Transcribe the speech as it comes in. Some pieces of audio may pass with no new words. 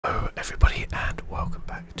everybody, and welcome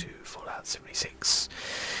back to Fallout 76.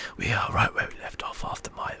 We are right where we left off after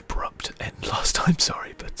my abrupt end last time,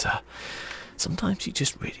 sorry, but sometimes you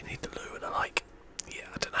just really need the loo, and yeah,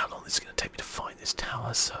 I don't know how long this is going to take me to find this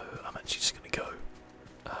tower, so I'm actually just going to go,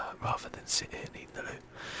 rather than sit here needing the loo.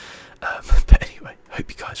 But anyway, hope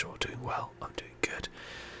you guys are all doing well. I'm doing good.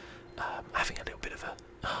 Having a little bit of a...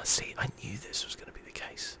 see, I knew this was going to be the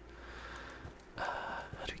case.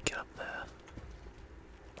 How do we get up there?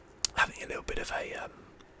 Having a little bit of a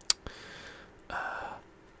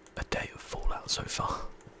day of Fallout so far.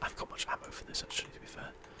 I haven't got much ammo for this actually, to be fair.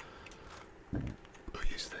 We'll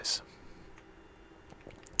use this.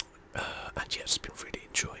 And yeah, just been really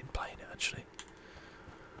enjoying playing it actually.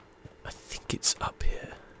 I think it's up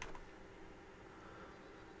here.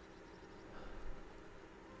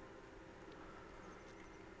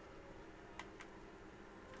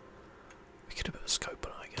 We could have put a scope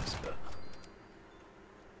on it, I guess, but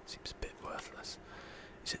seems a bit worthless.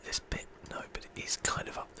 Is it this bit? No, but it is kind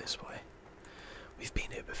of up this way. We've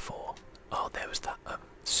been here before. Oh, there was that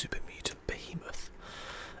super mutant behemoth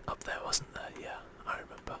up there, wasn't there? Yeah, I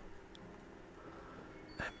remember.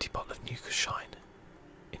 An empty bottle of Nuka Shine.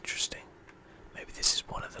 Interesting. Maybe this is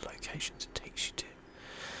one of the locations it takes you to.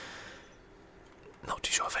 Not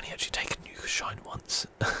too sure I've only actually taken Nuka Shine once.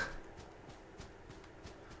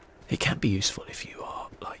 It can be useful if you are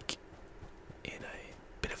like in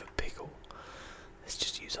a bit of a pickle. Let's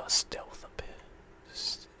just use our stealth up here.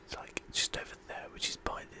 Just over there, which is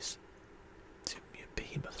by this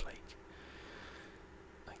behemoth lake,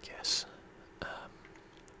 I guess.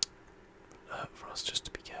 For us just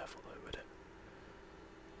to be careful though, would it?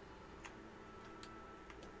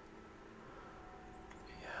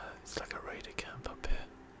 Yeah, it's like a raider camp up here.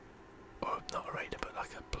 Or not a raider, but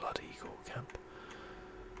like a blood eagle camp.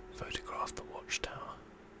 Photograph the watchtower.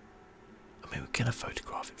 I mean, we're gonna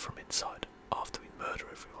photograph it from inside after we murder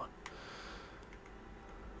everyone.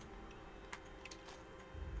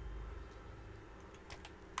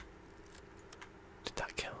 Did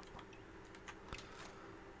that count?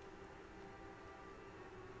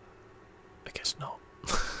 I guess not.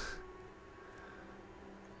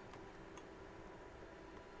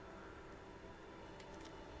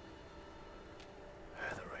 Where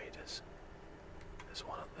are the raiders? There's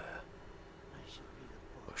one up there.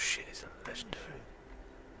 Oh shit, it's a legendary.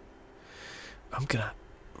 I'm gonna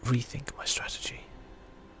rethink my strategy.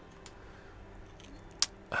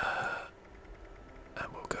 And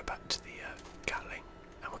we'll go back to the Gatling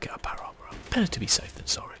and we'll get our power armor up. Better to be safe than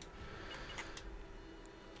sorry.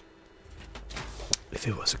 If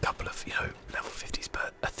it was a couple of, level 50s,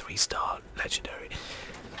 but a 3-star legendary,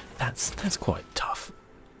 that's quite tough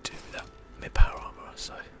to do without mid power armor,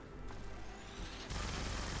 so.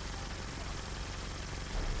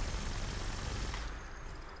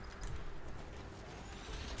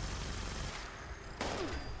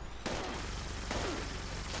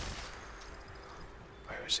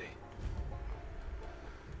 Where is he?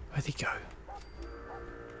 Where'd he go?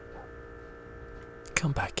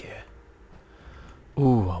 Come back here.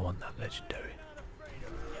 Ooh, I want that legendary.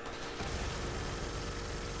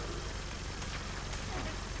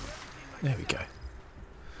 There we go.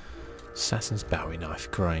 Assassin's Bowie knife,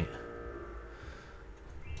 great.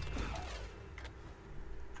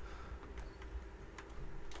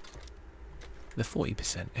 The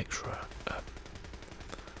 40% extra.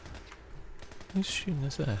 Who's shooting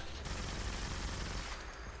us there?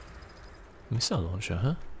 Missile launcher,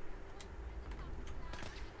 huh?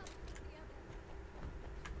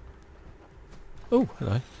 Oh,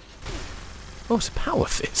 hello. Oh, it's a power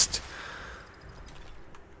fist.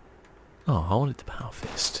 Oh, I wanted the power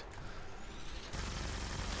fist.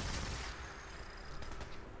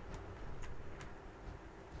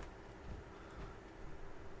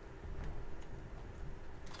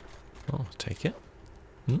 Oh, I'll take it.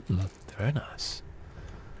 Very nice.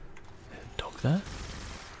 There's a dog there.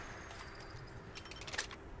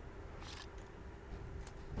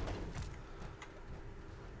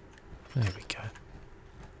 There we go.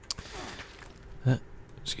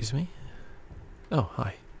 Excuse me. Oh,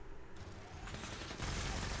 hi.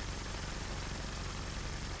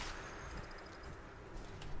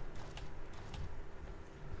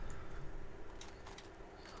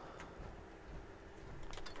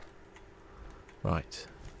 Right.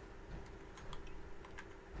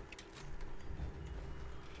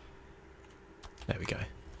 There we go.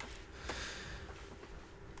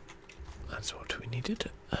 That's what we needed.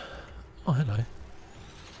 Oh, hello.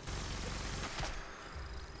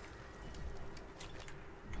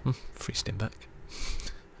 Free stim back.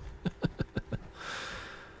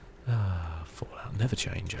 Fallout never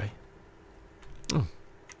change, eh?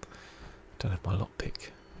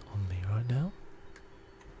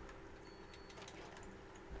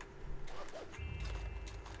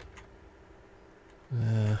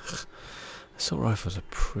 assault rifles are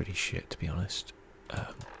pretty shit, to be honest.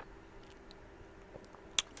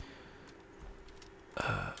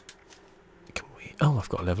 Can we? Oh, I've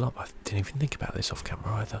got to level up. I didn't even think about this off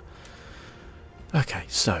camera either. Okay,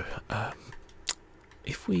 so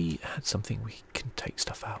if we had something we can take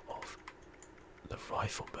stuff out of, the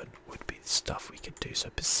rifleman would be the stuff we could do. So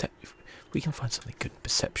if we can find something good in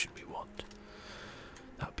perception we want,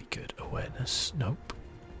 that'd be good. Awareness, nope.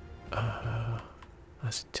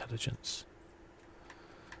 That's intelligence.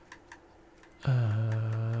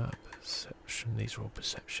 Perception, these are all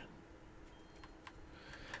perception.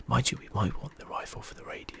 Mind you, we might want the rifle for the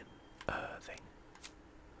radiant thing.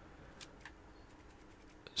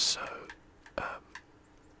 So,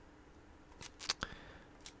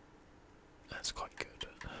 that's quite good.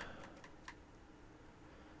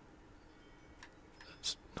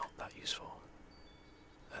 That's not that useful.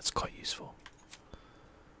 That's quite useful.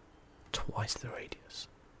 Twice the radius.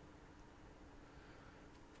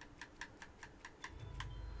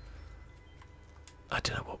 I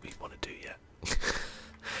don't know what we want to do yet.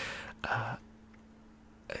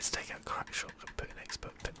 Let's take out crack shot and put an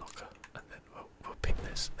expert pin locker, and then we'll pick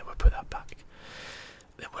this, and then we'll put that back.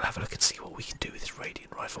 Then we'll have a look and see what we can do with this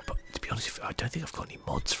radiant rifle. But to be honest with you, I don't think I've got any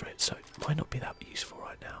mods for it, so it might not be that useful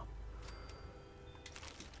right now.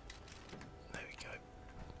 There we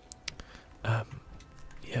go.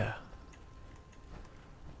 Yeah.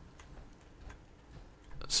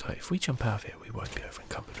 So if we jump out of here, we won't be over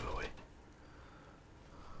encumbered, will we?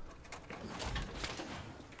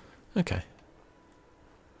 Okay.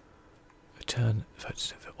 Return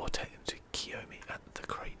photos of it or take them to Kiyomi at the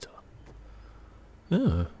crater.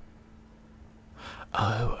 Oh.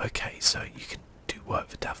 Oh, okay, so you can do work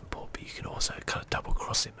for Davenport, but you can also kind of double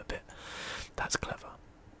cross him a bit. That's clever.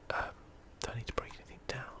 Don't need to break anything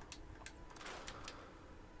down.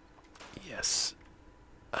 Yes.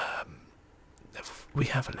 We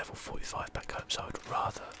have a level 45 back home, so I would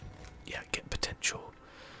rather, yeah, get potential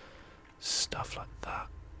stuff like that.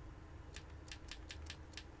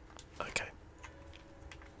 Okay.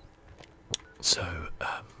 So,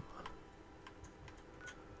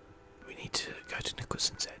 we need to go to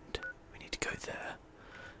Nicholson's End. We need to go there.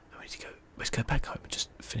 And we need to go. Let's go back home and just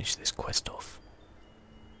finish this quest off.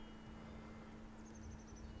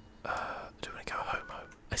 Do we want to go home?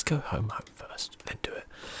 Let's go home first, then do it.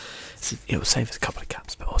 So it'll save us a couple of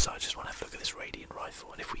caps, but also I just want to have a look at this radiant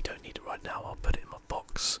rifle. And if we don't need it right now, I'll put it in my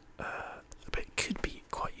box. But it could be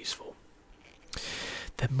quite useful.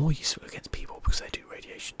 They're more useful against people because they do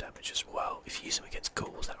radiation damage as well. If you use them against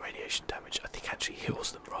ghouls, that radiation damage I think actually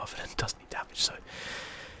heals them rather than does any damage. So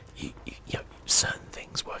you know, certain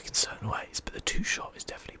things work in certain ways, but the two-shot is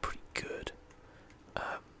definitely pretty good.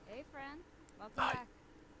 Hey friend, welcome back.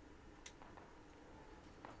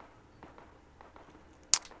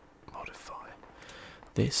 Modify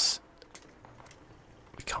this.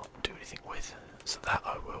 We can't do anything with, so that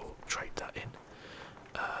I will trade that in.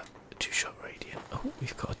 Two-shot radiant. Oh,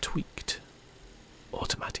 we've got a tweaked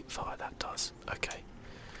automatic fire. That does. Okay.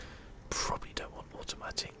 Probably don't want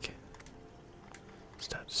automatic.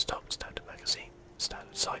 Standard stock, standard magazine,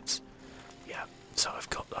 standard sights. Yeah. So I've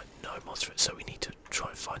got like no mods for it. So we need to try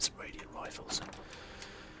and find some radiant rifles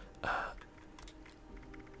and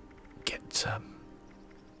get there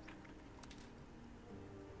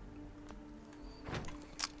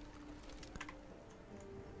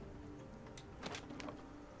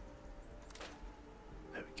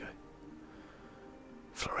we go.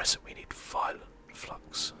 Fluorescent, we need violent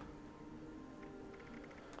flux.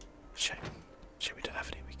 Shame we don't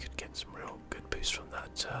have any. We could get some real good boost from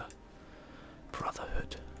that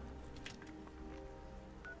Brotherhood.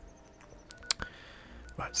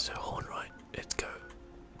 Right, so Horn right, let's go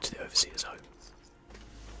to the Overseer's home.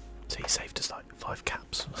 So he saved us like 5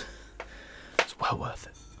 caps. It's well worth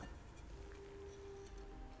it.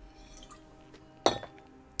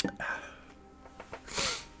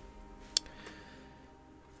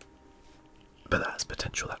 But that's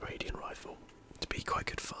potential, that radiant rifle, to be quite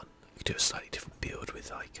good fun. We could do a slightly different build with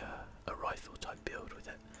like a rifle type build with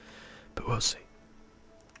it. But we'll see.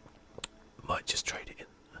 Might just trade it in.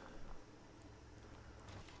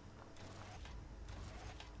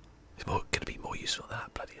 It's going to be more useful than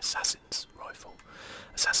that bloody assassin's rifle.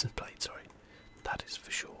 Assassin's blade, sorry. That is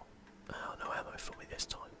for sure. Oh, no ammo for me this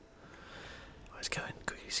time. Let's go and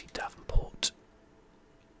quickly see Davenport.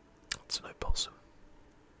 That's an opossum.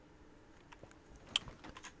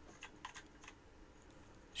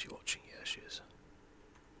 Is she watching? Yeah, she is.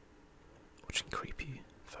 Watching creepy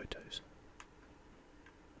photos.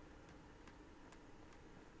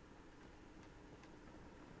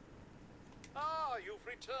 Ah, you've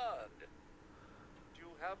returned. Do you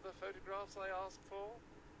have the photographs I asked for?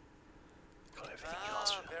 Got everything you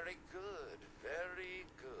asked for. Very good, very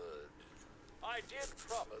good. I did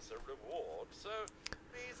promise a reward, so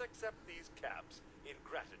please accept these caps in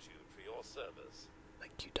gratitude for your service.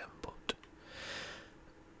 Thank you, Davenport.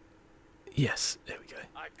 Yes, there we go.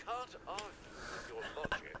 I can't argue with your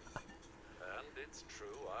logic. And it's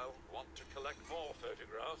true, I'll want to collect more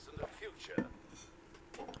photographs in the future.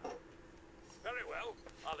 Very well,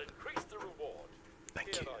 I'll increase the reward.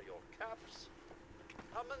 Thank Here you. are your caps.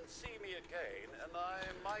 Come and see me again, and I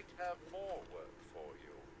might have more work for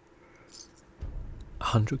you.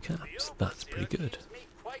 100 caps. That's pretty good. Keeps me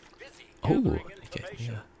quite busy Oh, gathering okay,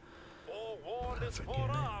 information. yeah. Forewarned is Forget your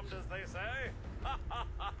forearmed, as they say.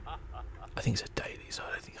 I think it's a daily, so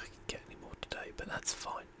I don't think I can get any more today, but that's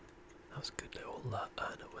fine. That was a good little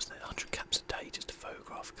earner, wasn't it? 100 caps a day just to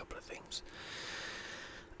photograph a couple of things.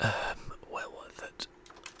 Well worth it.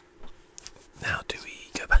 Now, do we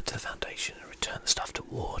go back to the Foundation and return the stuff to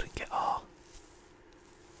Ward and get our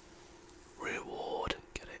reward?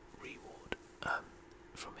 Get it? Reward.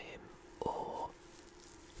 From him, or...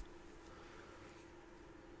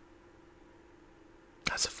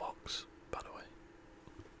 That's a fox, by the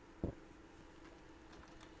way.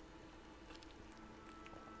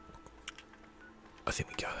 I think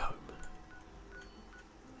we go home.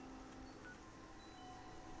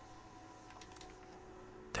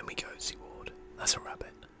 Then we go see Ward. That's a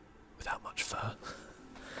rabbit without much fur.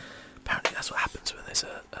 Apparently that's what happens when there's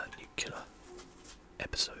a nuclear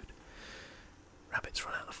episode. Rabbits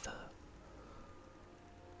run out of fur.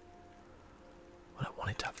 What I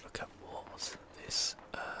wanted to have a look at was this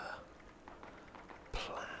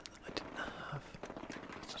plan I didn't have.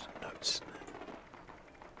 It's just notes, isn't it?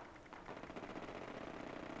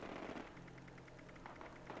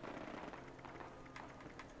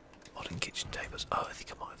 Modern kitchen tables. Oh, I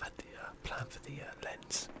think I might have had the plan for the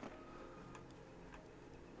lens.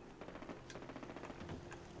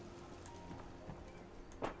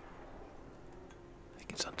 I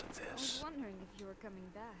think it's under I was this. wondering if you were coming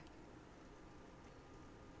back.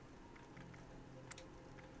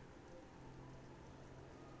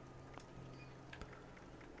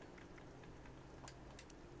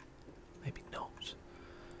 Maybe not.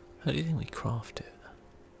 How do you think we craft it?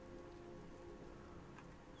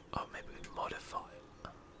 Oh, maybe we modify it.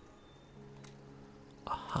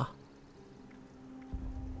 Aha.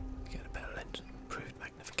 Get a better lens, improved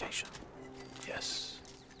magnification. Yes.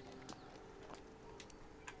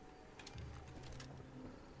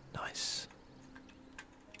 Nice.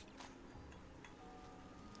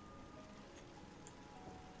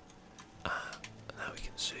 Now we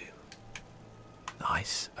can zoom.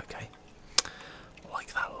 Nice, okay. I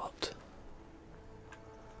like that a lot.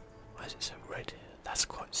 Why is it so red here? That's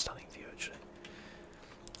quite a stunning view actually.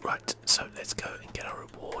 Right, so let's go and get our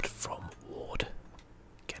reward from Ward.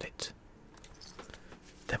 Get it.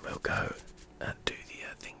 Then we'll go and do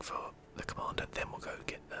the thing for the commander. Then we'll go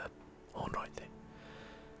get the Ornrite thing.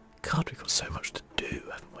 God, we've got so much to do,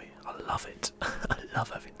 haven't we? I love it. I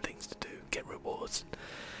love having things to do, get rewards,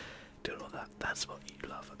 do all that. That's what you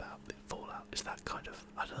love about Fallout. Is that kind of,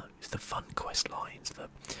 I don't know, it's the fun quest lines,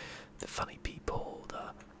 the funny people,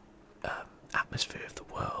 the atmosphere of the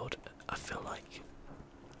world. I feel like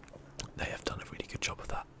they have done a really good job of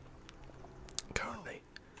that currently.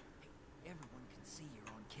 Everyone can see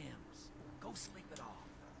you're on cams. Go sleep it off.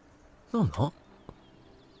 No, I'm not.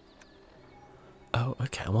 Oh,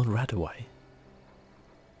 okay, I'm on Radaway.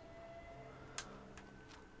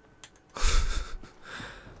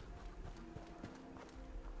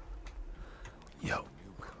 Yo.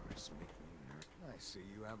 Newcomers make me nervous. I see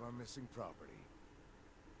you have our missing property.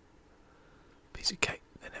 Piece of cake,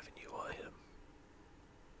 they never knew what hit them.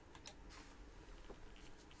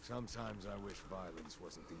 Sometimes I wish violence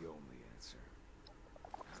wasn't the only answer.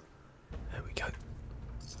 There we go.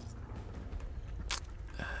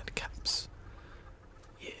 And caps.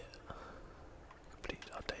 Yeah.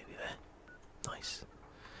 Completed our daily there. Nice.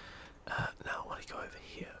 Now I want to go over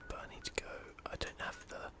here, but I need to go. I don't have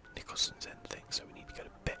the Nicholson's End thing, so we need to go to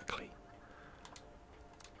Beckley.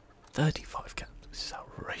 35 caps. This is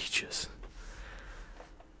outrageous.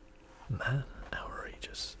 Man,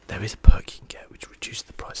 outrageous. There is a perk you can get which reduces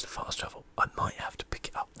the price of fast travel. I might have to pick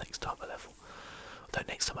it up next time I level. Although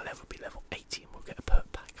next time I level will be level 80 and we'll get a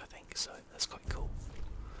perk pack, I think, so that's quite cool.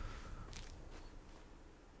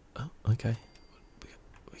 Oh, okay.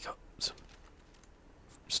 We got some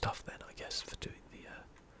stuff then, I guess, for doing the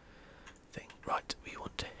thing. Right, we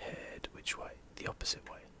want to head which way? The opposite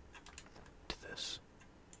way. To this.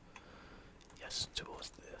 Yes, towards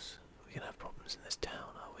this. We're gonna have problems in this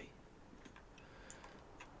town, are we?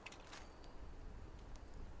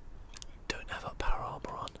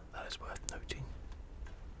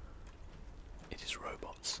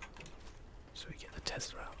 a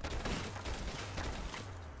Tesla out.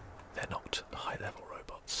 They're not high-level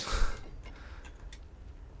robots.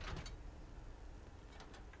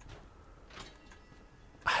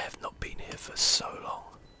 I have not been here for so long.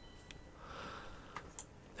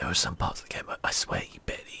 There are some parts of the game I swear you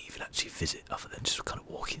barely even actually visit other than just kind of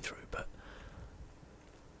walking through, but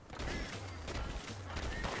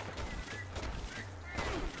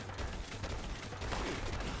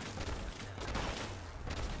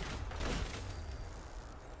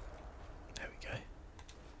there we go.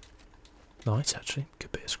 Nice actually,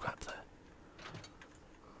 good bit of scrap there.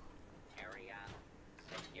 Area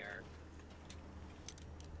secure.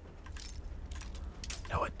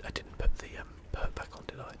 No, I didn't put the perk back on,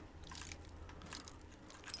 did I?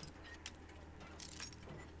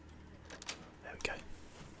 There we go.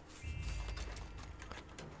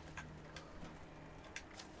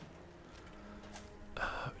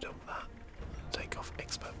 We don't want that. Take off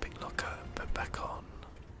expert pick locker, put back on.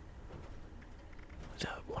 I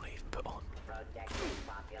don't want to even put on.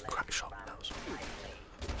 Crack shot, that was all.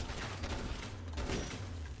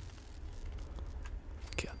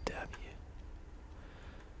 God damn you.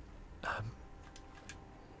 I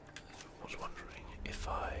was wondering if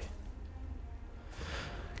I...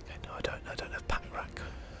 Okay, no, I don't have pack rack,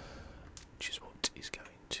 which is what is going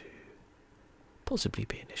to possibly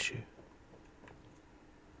be an issue.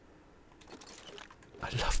 I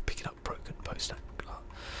love picking up broken post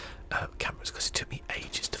cameras because it took me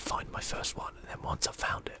ages to find my first one, and then once I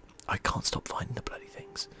found it, I can't stop finding the bloody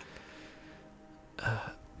things.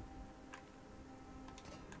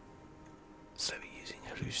 So we're using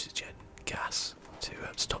hallucinogen gas to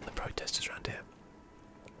stop the protesters around here.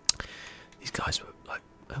 These guys were like,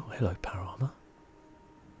 oh hello power armor.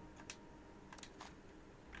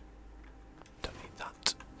 Don't need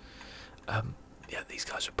that. Yeah, these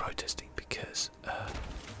guys were protesting because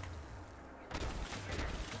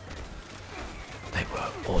they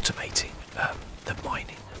were automating the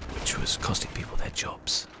mining, which was costing people their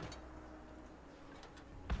jobs.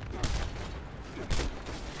 There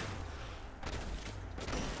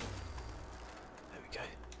we go.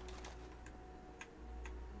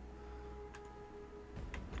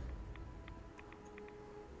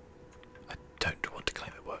 I don't want to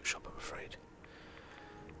claim a workshop, I'm afraid.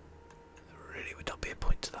 There really would not be a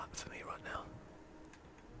point to that for me right now.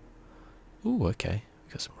 Ooh, okay.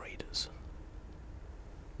 We got some raiders.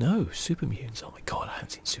 No, super mutants. Oh my god, I haven't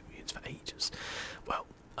seen super mutants for ages. Well,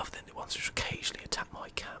 other than the ones which occasionally attack my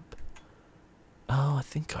camp. Oh, I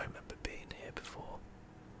think I remember being here before.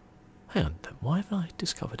 Hang on, then why haven't I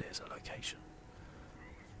discovered it as a location?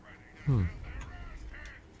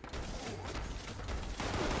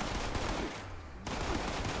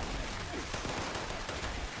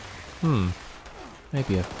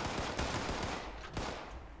 Maybe a...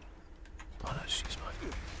 Oh no, she's my...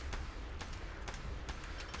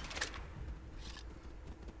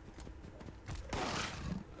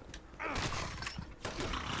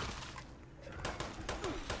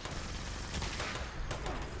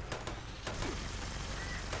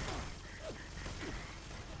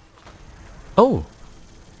 Oh!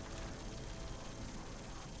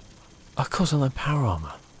 Of course I'm in power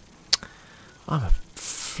armor. I'm a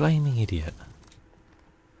flaming idiot.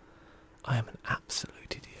 I am an absolute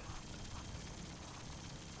idiot.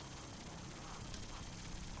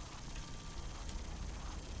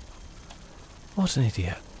 What an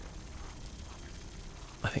idiot.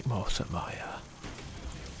 I think also my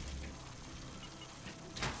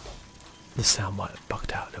the sound might have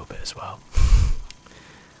bugged out a little bit as well.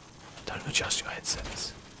 Don't adjust your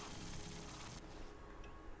headsets.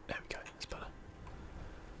 There we go, that's better.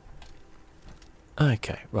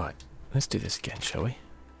 Okay, right. Let's do this again, shall we?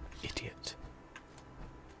 Idiot.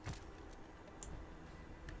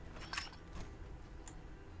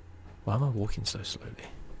 Why am I walking so slowly?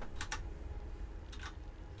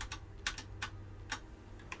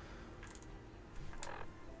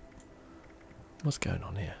 What's going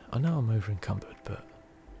on here? I know I'm over encumbered, but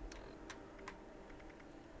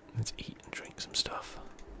let's eat and drink some stuff.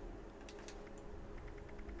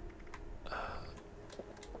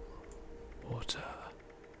 Water.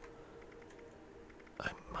 I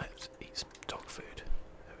might have to eat some dog food.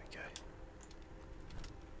 There we go.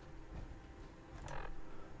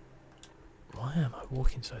 Why am I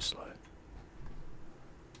walking so slow?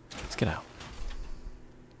 Let's get out.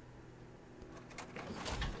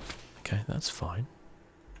 Okay, that's fine.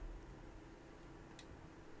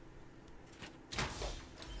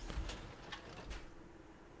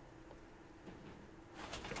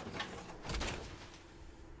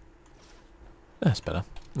 That's better.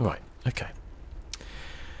 Right, okay.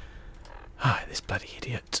 Ah, this bloody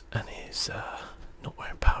idiot and his Not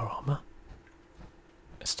wearing power armor.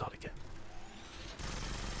 Let's start again.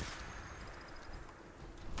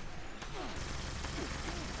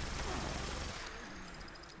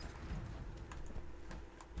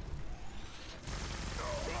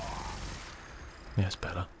 Yeah, it's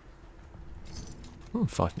better.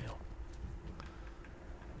 5-0.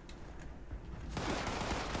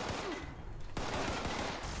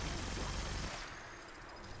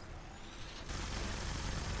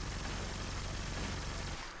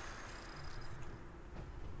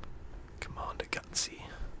 Commander Gutsy.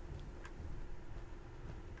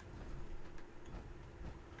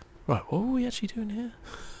 Right, what were we actually doing here?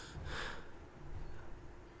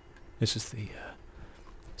 This is the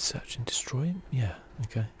search and destroy? Yeah,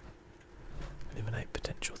 okay. Eliminate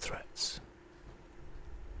potential threats.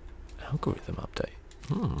 Algorithm update.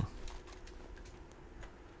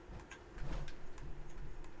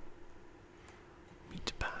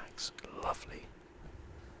 Meat bags. Lovely.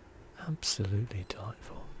 Absolutely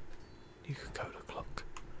delightful. New Coca-Cola clock.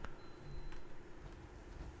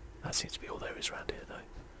 That seems to be all there is around here, though.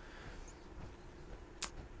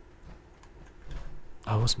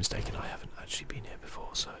 I was mistaken, I haven't actually been here before,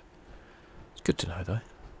 so it's good to know, though.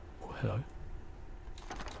 Oh, hello.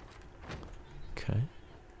 Okay.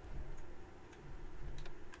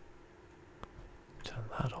 Turn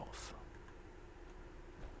that off.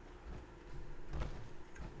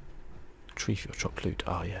 Retrieve your chopped loot.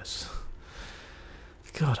 Ah, yes.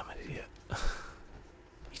 God, I'm an idiot.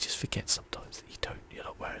 You just forget sometimes that you're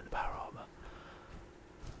not wearing the power armor.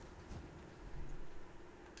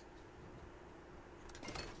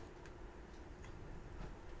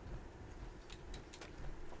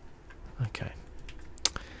 Okay.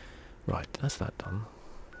 Right, that's that done.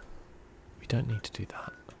 We don't need to do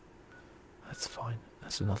that. That's fine.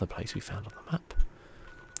 That's another place we found on the map.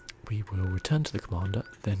 We will return to the commander,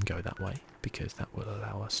 then go that way, because that will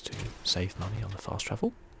allow us to save money on the fast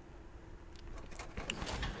travel.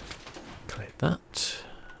 Clear that.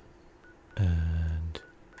 And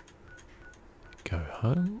go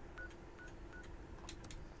home.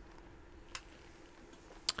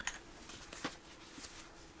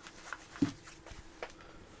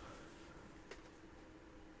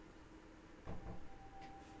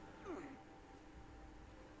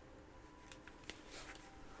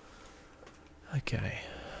 Okay,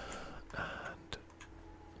 and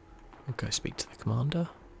we'll go speak to the commander.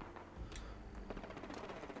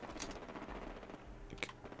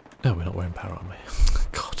 No, we're not wearing power armor.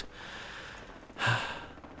 God.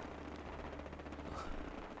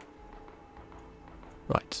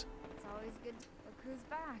 Right. It's always good. Look who's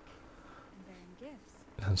back. And bearing gifts.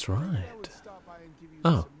 That's I right. would stop by and give you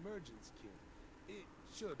Oh. this emergence kit. It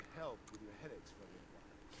should help with your headaches for a little while.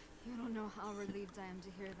 You don't know how relieved I am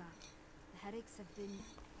to hear that. The headaches have been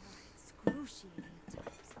excruciating at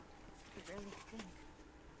times. I could barely think.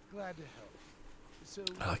 Glad to help. So,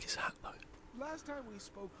 I like his hat though. last time we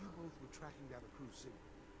spoke, you both were tracking down a cruise signal.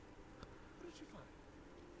 What did you find?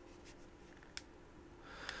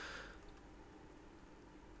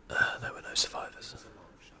 There were no survivors. It's a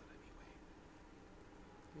long shot anyway.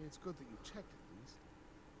 It's good that you checked at least.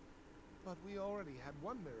 But we already had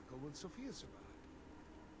one miracle when Sophia survived.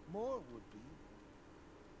 More would be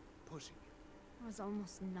pushing it. There was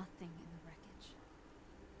almost nothing in the wreckage.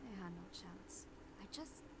 They had no chance.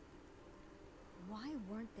 Why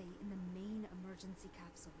weren't they in the main emergency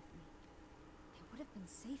capsule with me? They would have been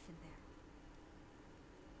safe in there.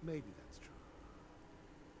 Maybe that's true.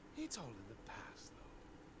 It's all in the past,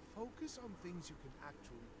 though. Focus on things you can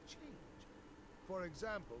actually change. For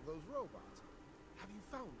example, those robots. Have you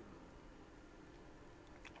found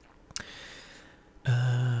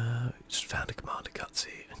them? Just found a Commander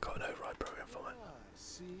Gutsy and got an override program from it. Ah,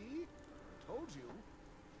 see? Told you.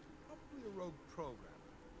 Probably a rogue programmer.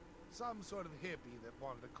 Some sort of hippie that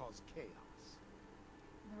wanted to cause chaos.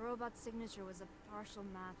 The robot's signature was a partial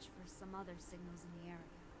match for some other signals in the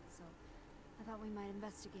area, so I thought we might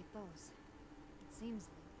investigate those. It seems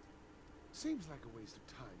linked. Seems like a waste of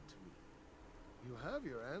time to me. You have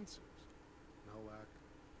your answers. Nowak,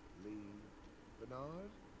 Lee, Bernard.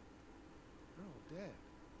 They're all dead.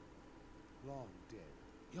 Long dead.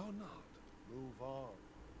 You're not. Move on.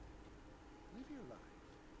 Live your life.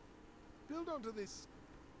 Build onto this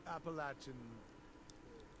Appalachian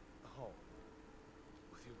home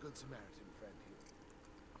with your Good Samaritan friend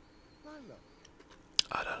here. I love you.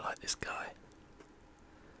 I don't like this guy.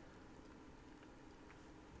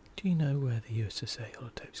 Do you know where the USSA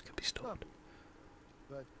holotapes can be stored?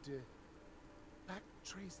 But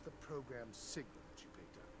backtrace the program's signal that you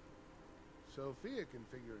picked up. Sophia can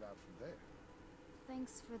figure it out from there.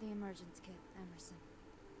 Thanks for the emergence kit, Emerson.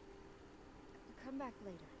 come back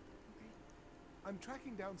later, okay? I'm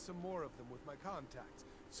tracking down some more of them with my contacts,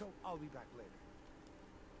 so I'll be back later.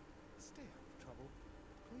 Stay out of trouble,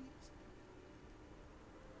 please.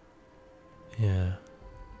 Yeah.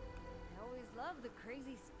 I always love the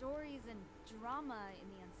crazy stories and drama in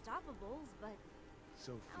the Unstoppables, but now I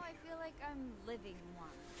Sophia, feel like I'm living one.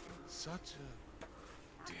 such a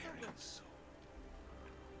Not so daring good. soul.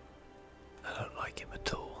 I don't like him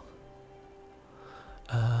at all.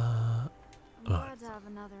 I'm Right. glad to have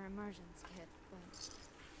another immersions kit, but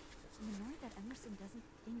I'm annoyed that Emerson doesn't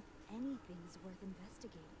think anything is worth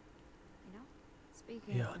investigating. You know?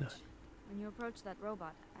 Speaking Yeah, I of know. which, when you approached that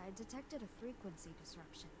robot, I detected a frequency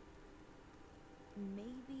disruption.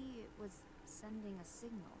 Maybe it was sending a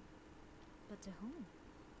signal. But to whom?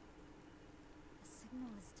 The signal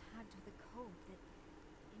is tagged with a code that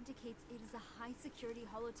indicates it is a high-security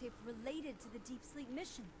holotape related to the deep sleep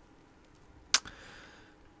mission.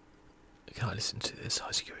 Can I listen to this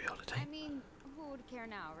high security holiday? I mean, who would care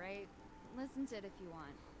now, right? Listen to it if you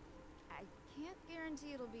want. I can't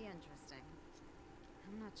guarantee it'll be interesting.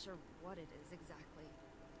 I'm not sure what it is exactly.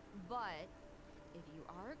 But if you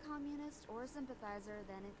are a communist or a sympathizer,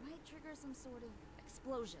 then it might trigger some sort of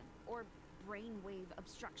explosion or brainwave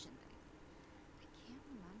obstruction thing. I can't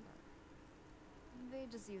remember. They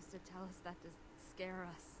just used to tell us that to scare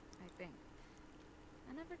us, I think.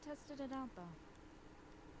 I never tested it out, though.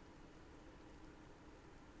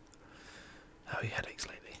 How are your headaches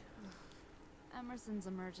lately? Emerson's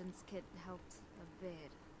emergence kit helped a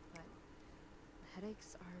bit, but the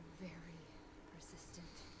headaches are very persistent.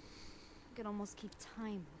 I could almost keep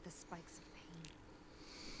time with the spikes of pain.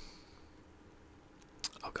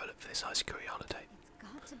 I'll go look for this high security holiday. It's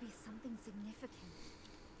got to be something significant.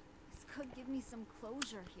 This could give me some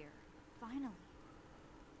closure here, finally.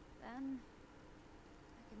 Then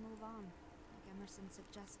I can move on, like Emerson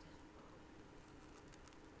suggested.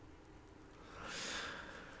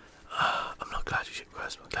 I'm not glad you should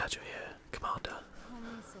request, I'm glad you're here, Commander. Call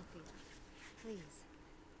me Sophia, please.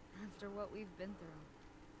 After what we've been through.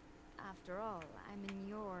 After all, I'm in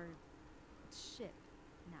your ship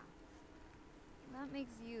now. That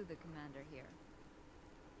makes you the commander here.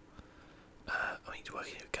 I need to work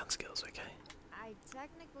on your gun skills, okay? I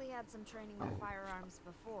technically had some training with firearms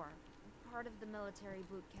before, part of the military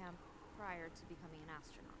boot camp prior to becoming an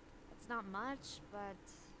astronaut. It's not much, but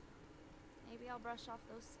maybe I'll brush off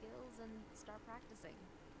those skills and start practicing.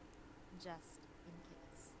 Just in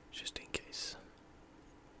case. Just in case.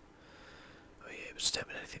 Are you able to tell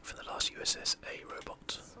me anything from the last USS A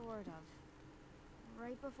robot? Sort of.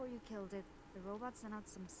 Right before you killed it, the robot sent out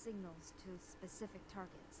some signals to specific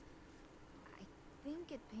targets. I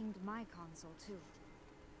think it pinged my console too.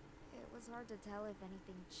 It was hard to tell if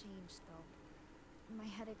anything changed though. My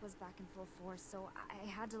headache was back in full force, so I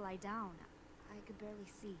had to lie down. I could barely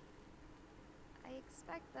see. I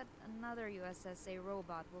expect that another USSA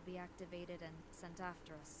robot will be activated and sent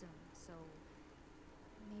after us soon, so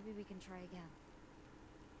maybe we can try again.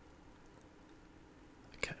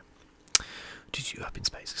 Okay. Did you up in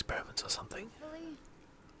space experiments or something? Hopefully,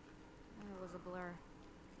 it was a blur.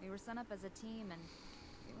 We were sent up as a team, and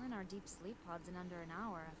we were in our deep sleep pods in under an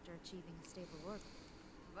hour after achieving a stable orbit.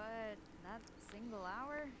 But that single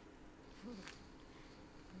hour,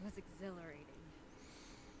 it was exhilarating.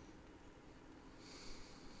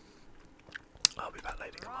 I'll be back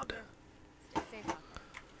later, Commander. Stay safe out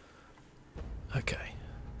there. Okay.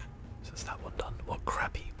 So that's that one done. What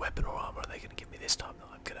crappy weapon or armor are they going to give me this time that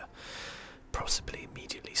I'm going to possibly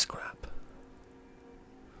immediately scrap?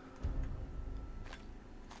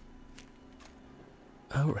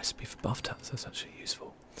 Oh, recipe for buff tats. That's actually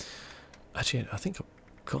useful. Actually, I think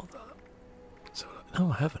I've got that. So,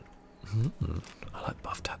 no, I haven't. I like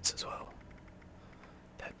buff tats as well.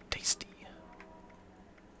 They're tasty.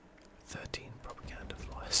 13 propaganda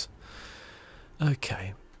flies.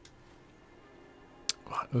 Okay.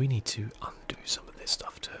 Right, we need to undo some of this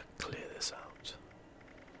stuff to clear this out.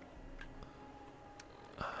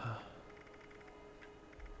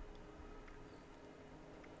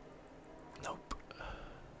 Nope.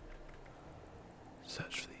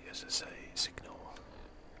 Search for the SSA signal.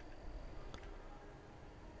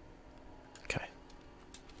 Okay.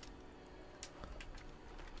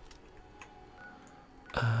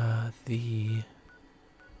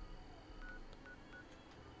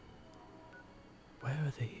 Where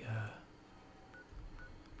are the,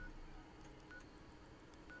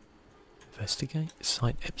 investigate?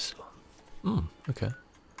 Site Epsilon. Okay.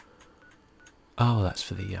 Oh, that's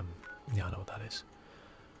for the, yeah, I know what that is.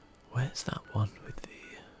 Where's that one with the...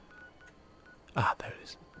 Ah, there it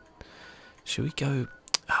is. Should we go...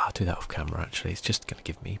 I'll do that off camera, actually. It's just going to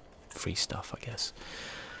give me free stuff, I guess.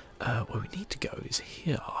 Where we need to go is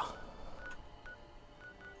here.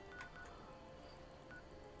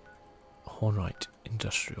 Hornwright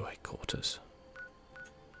Industrial Headquarters.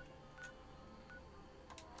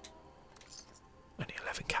 Only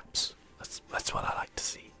 11 caps. That's what I like to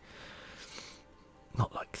see.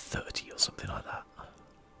 Not like 30 or something like that.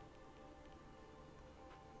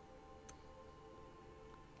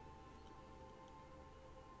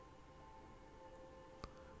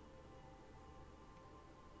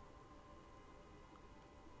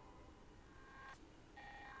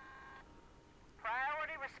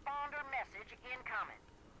 Priority responder message incoming.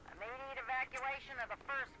 Immediate evacuation of the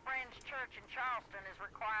First Friends Church in Charleston is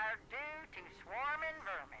required due to swarming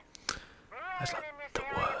vermin. That's Vermin in like this the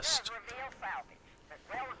area worst. does reveal salvage, but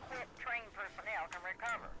well-equipped trained personnel can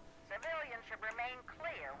recover. Civilians should remain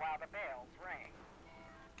clear while the bells ring.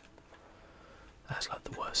 That's like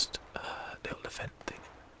the worst little event thing.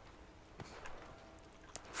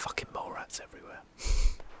 Fucking mole rats everywhere.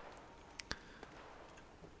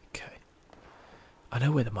 Okay. I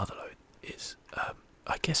know where the motherlode is.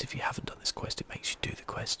 I guess if you haven't done this quest, it makes you do the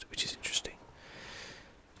quest, which is interesting.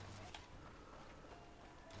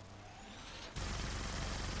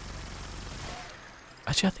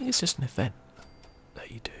 Actually, I think it's just an event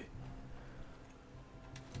that you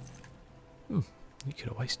do.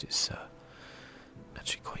 Nuclear waste is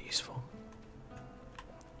actually quite useful.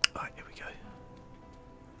 Alright, here we go.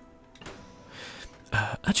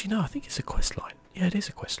 Actually, no, I think it's a quest line. Yeah, it is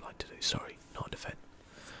a quest line to do. Sorry, not an event.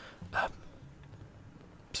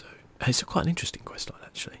 So it's quite an interesting quest line,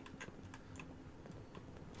 actually.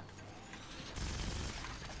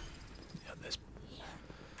 Yeah, there's.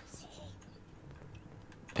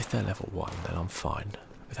 If they're level 1, then I'm fine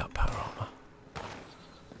without power armor.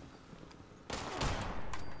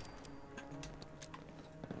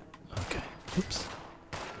 Okay. Oops.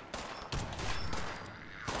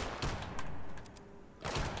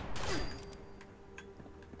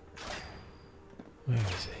 Where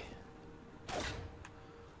is he?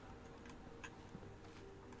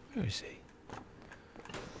 Where is he?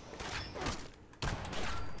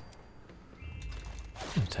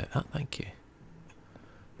 I'll take that, thank you.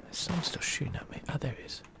 There's someone still shooting at me. Ah, there he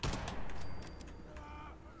is.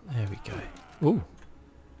 There we go. Ooh.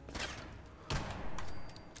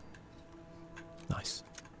 Nice.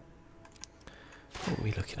 What are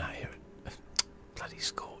we looking at here? Bloody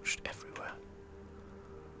scorched everywhere.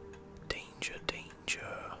 Danger,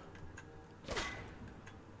 danger.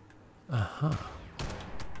 Aha.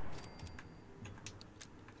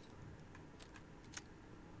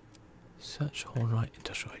 Search Hornwright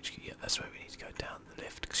Industrial HQ. Yeah, that's where we need to go down the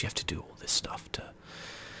lift, because you have to do all this stuff to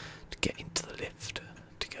get into the lift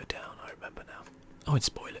to go down. I remember now. I won't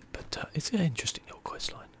spoil it, but it's an interesting little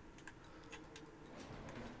quest line.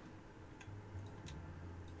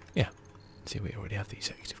 Yeah. See, we already have the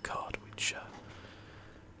executive card, which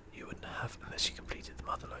you wouldn't have unless you completed the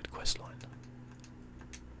Motherlode quest line.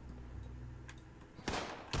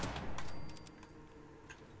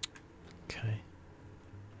 Okay.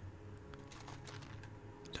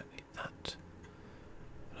 Don't need that.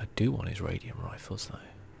 What I do want is radium rifles, though.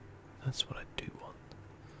 That's what I do want.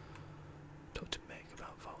 Talk to Meg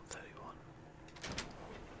about Vault 31.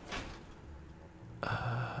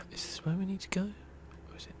 Is this where we need to go?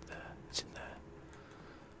 Or is it there? It's in there.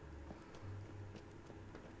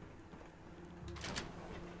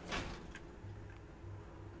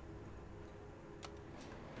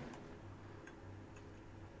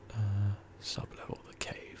 Sub-level, the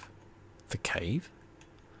cave. The cave?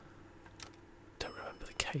 Don't remember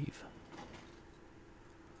the cave.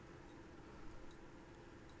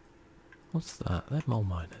 What's that? They're mole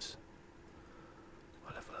miners.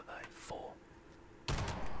 What level are they? 4.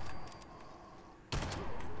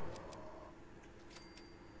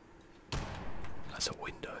 That's a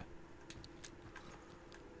window.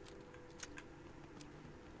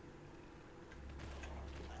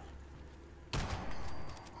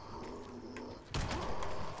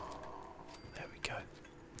 There we go.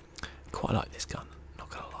 Quite like this gun, not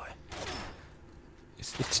gonna lie.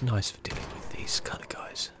 It's nice for dealing with these kind of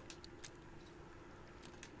guys.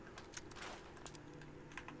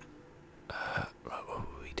 Right, what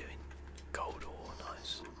were we doing? Gold ore,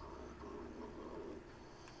 nice.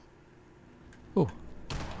 Oh,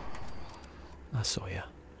 I saw ya.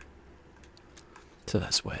 So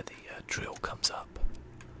that's where the drill comes up.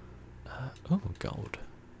 Oh, gold.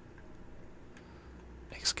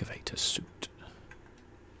 Excavator suit.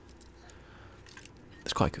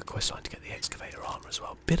 It's quite a good quest line to get the excavator armor as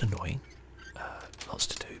well. Bit annoying, lots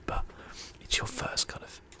to do, but it's your first kind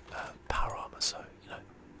of power armor, so you know.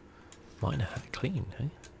 Miner hat clean, eh?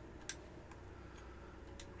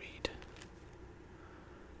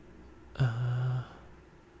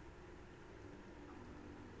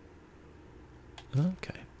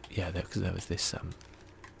 because there was this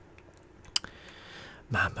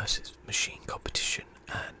man versus machine competition,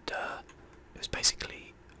 and it was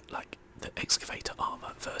basically like the excavator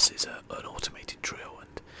armor versus an automated drill,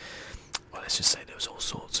 and well, let's just say there was all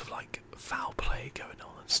sorts of like foul play going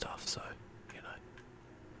on and stuff. So you know,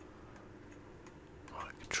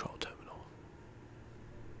 right, control terminal.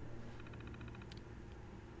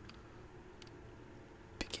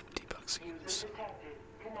 Begin debug sequence. User detected.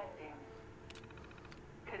 Connecting.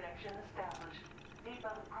 Connection established.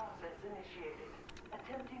 Debug process initiated.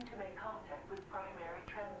 Attempting to make contact with primary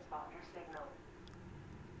transponder signal.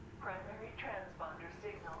 Primary transponder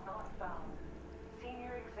signal not found.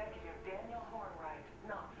 Senior Executive Daniel Hornwright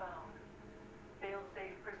not found.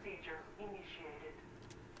 Fail-safe procedure initiated.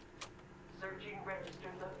 Searching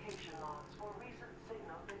registered location logs for recent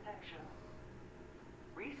signal detection.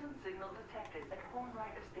 Recent signal detected at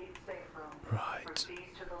Hornwright Estate safe room. Right.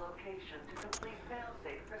 Proceed to the location to complete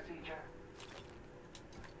fail-safe procedure.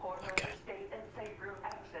 Hornwright Okay. Estate and safe room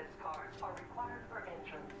access cards are required for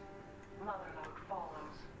entrance. Motherload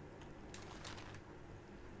follows.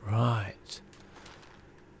 Right.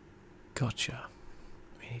 Gotcha.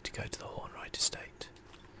 We need to go to the Hornwright Estate.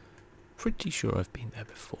 Pretty sure I've been there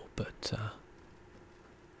before, but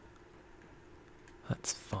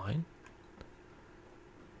that's fine.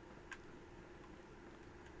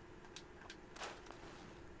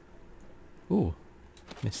 Ooh,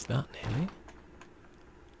 missed that nearly.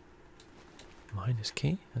 Minus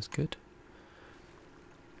key, that's good.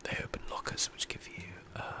 They open lockers which give you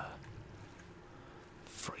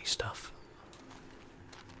free stuff.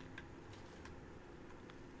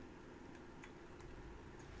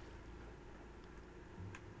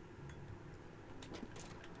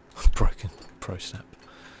 Broken pro snap.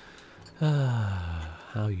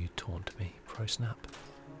 How you taunt me, pro snap.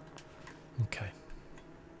 Okay.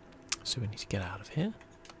 So we need to get out of here.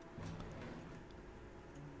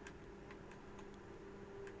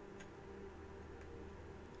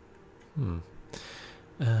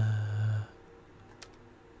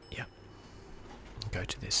 Yeah. Go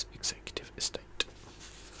to this executive estate.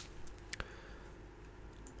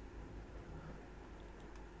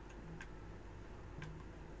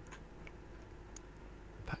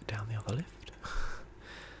 Back down the other lift.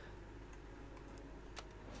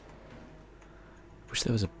 Wish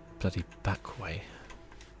there was a bloody back way.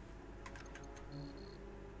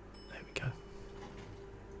 There we go.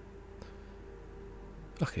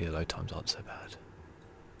 Luckily the load times aren't so bad.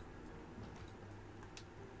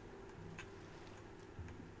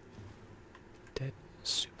 Dead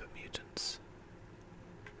super mutants.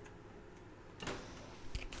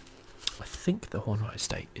 I think the Hornwright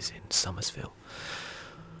Estate is in Somersville.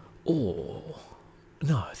 Or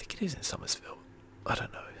no, I think it is in Somersville. I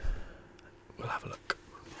don't know. We'll have a look.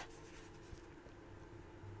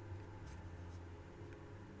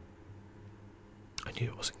 I knew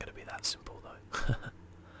it wasn't going to be that simple though.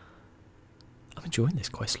 I'm enjoying this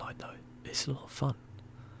quest line though. It's a lot of fun.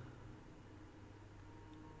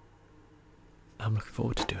 I'm looking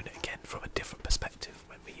forward to doing it again from a different perspective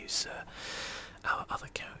when we use our other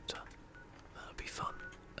character. That'll be fun.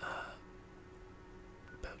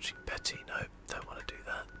 Belching Betty, no, don't want to do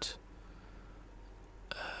that.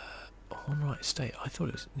 Hornwright Estate, I thought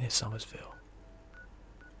it was near Somersville.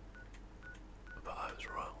 But I was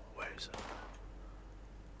wrong. Where is it?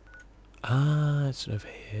 Ah, it's over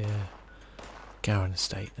here. Garren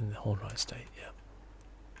Estate and the Hornwright Estate, yeah.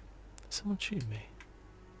 Someone shoot me?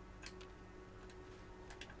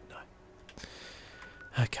 No.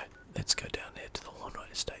 Okay, let's go down here to the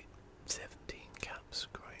Hornwright Estate. 17 caps,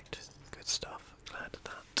 great. Good stuff, glad of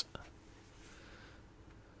that.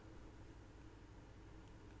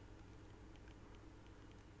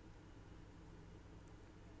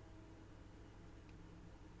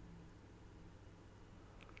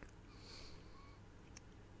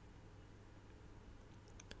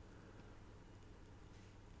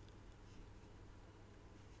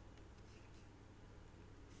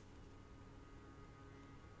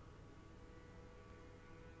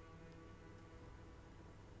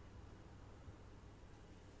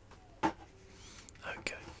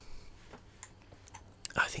 Okay.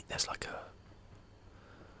 I think there's like a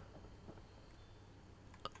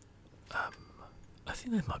I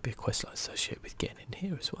think there might be a questline associated with getting in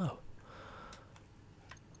here as well.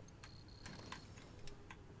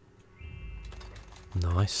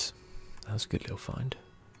 Nice. That was a good little find.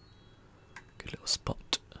 Good little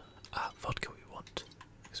spot. Ah, vodka we want.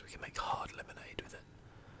 Because we can make hard lemonade with it.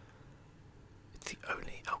 It's the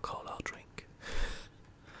only alcohol I'll drink.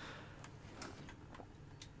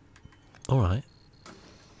 Alright.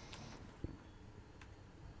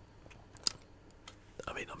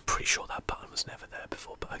 I mean, I'm pretty sure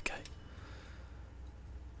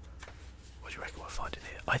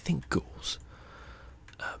I think ghouls.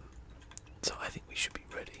 So I think we should be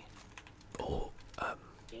ready. Or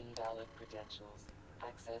invalid credentials.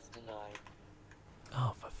 Access denied.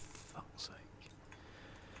 oh, for fuck's sake.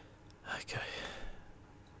 Okay.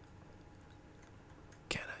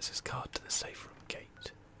 Get an access card to the safe room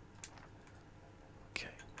gate. Okay,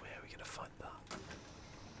 where are we gonna find that?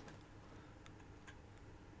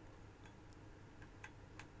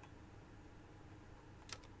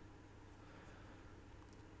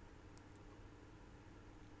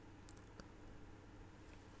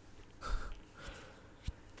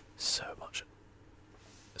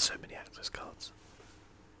 So many access cards.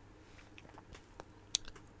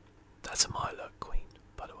 That's a Milo Queen,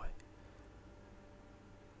 by the way.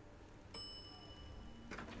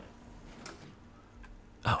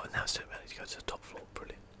 Oh, and now it's managed to go to the top floor.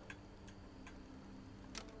 Brilliant.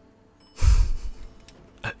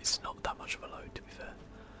 It's not that much of a load, to be fair.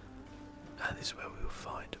 And this is where we will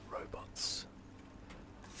find robots.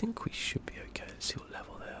 I think we should be okay. Let's see what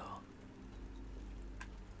level they are.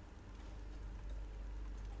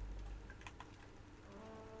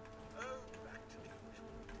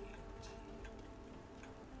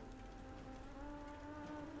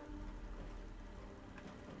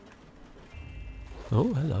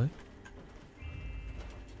 Oh, hello.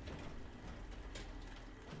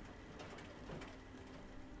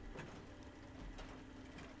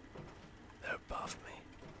 They're above me.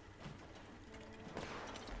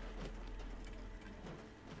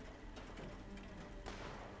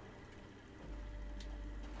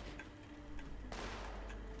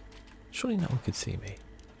 Surely no one could see me.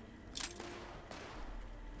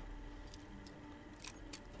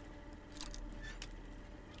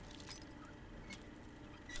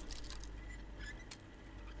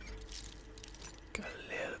 Go a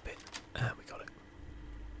little bit, and we got it.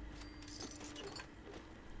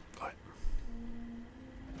 Right.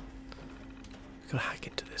 We've got to hack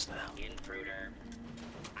into this now. Intruder,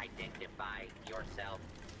 identify yourself.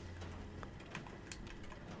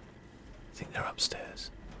 I think they're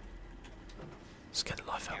upstairs. Let's get the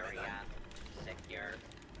life out of me Area though. secure.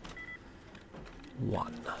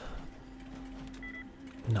 1.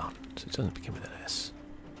 None. So it doesn't begin with an S.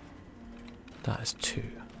 That is 2.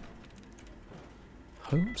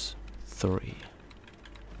 Homes? 3.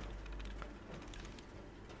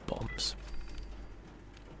 Bombs.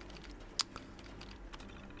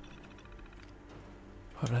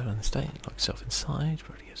 Private level in the state, lock yourself inside,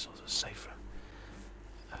 probably get sort of safe room.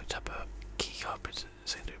 Tap a key card,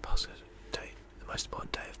 secondary password date. The most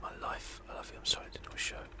important day of my life. I love you, I'm sorry I did not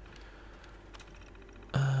show.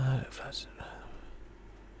 Flash.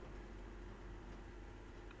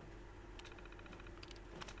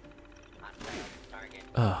 Target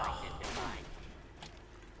Oh. identified.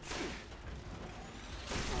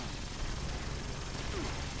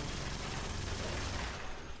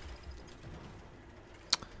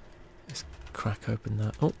 Let's crack open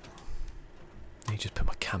that. Oh, you just put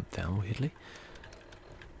my camp down weirdly.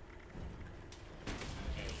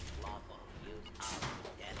 A lawful use of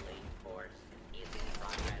deadly force is in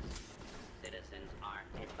progress. Citizens are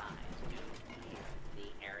advised to clear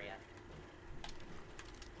the area.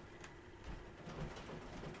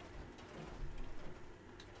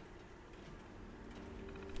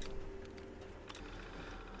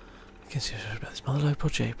 Consider about this Motherload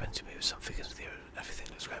project, but to me with some figures of the everything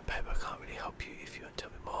looks great on paper. I can't really help you if you want to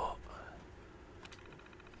tell me more.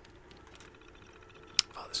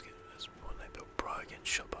 Father's getting this more name built Brian getting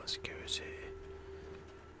shot by security.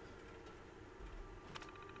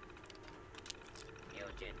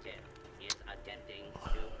 Fugitive is attempting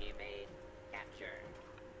to evade capture.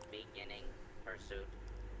 Beginning pursuit.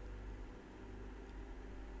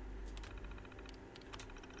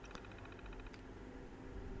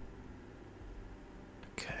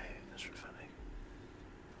 Okay, that's really funny.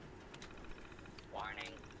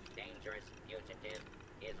 Warning, dangerous fugitive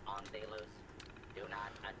is on the loose. Do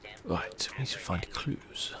not attempt Right, to we need to find apprehend.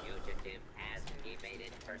 clues. Fugitive has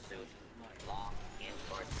evaded pursuit. Law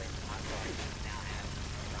enforcement authorities now have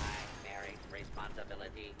primary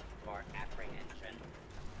responsibility for apprehension.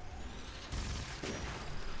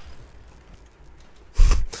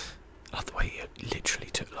 I love the way he literally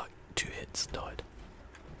took like 2 hits and died.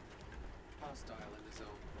 Hostile in the zone.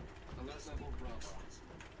 Alert level Bravo.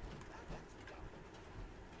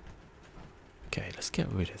 Okay, let's get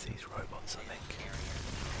rid of these robots, I think.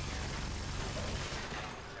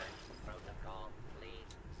 Protocol, please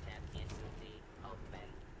step into the open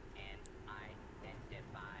and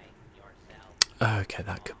identify yourself. Okay,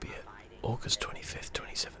 that could be it. August 25th,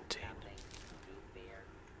 2017. Nothing to fear.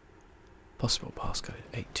 Possible passcode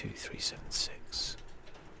 82376.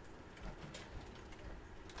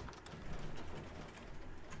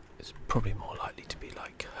 probably more likely to be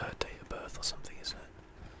like her date of birth or something, isn't it?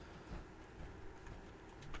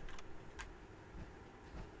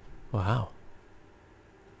 Wow.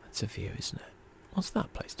 That's a view, isn't it? What's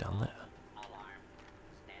that place down there? Alarm.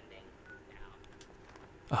 Standing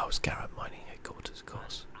down. Oh, it's Garrett Mining Headquarters, of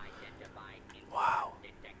course. Identified Wow.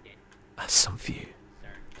 detected. That's some view. Sir.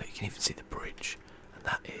 Look, you can even see the bridge. And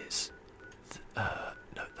that is...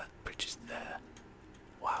 no, that bridge is there.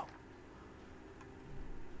 Wow.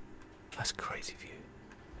 That's a crazy view.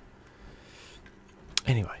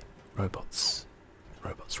 Anyway, robots.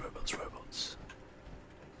 Robots, robots, robots.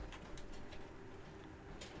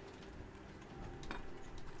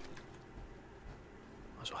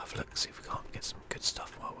 Might as well have a look, see if we can't get some good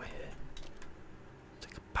stuff while we're here.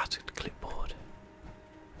 Take a battered clipboard.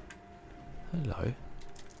 Hello.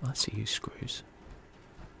 I see you, Screws.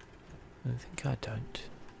 I think I don't.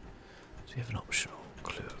 So we have an optional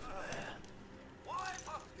clue over there. Why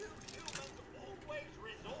must you humans always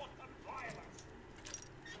resort to violence?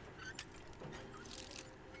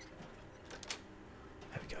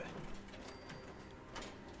 There we go.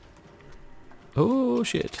 Oh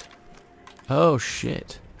shit. Oh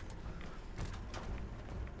shit.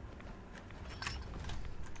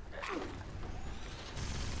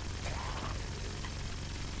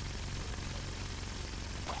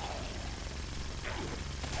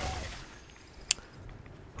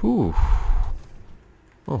 Whew.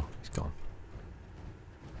 Oh, he's gone.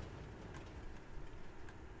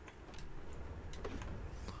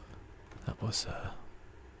 That was,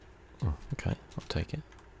 oh, okay, I'll take it.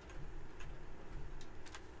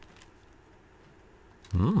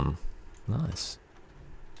 Nice.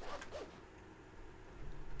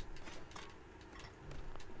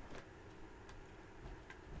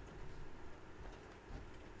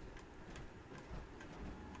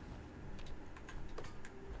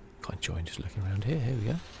 Quite enjoying just looking around here. Here we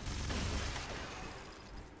go.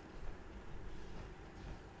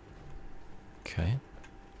 Okay.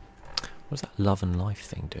 What does that love and life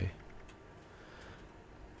thing do?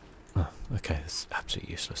 Oh, okay, that's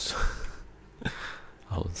absolutely useless.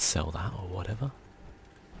 I'll sell that or whatever.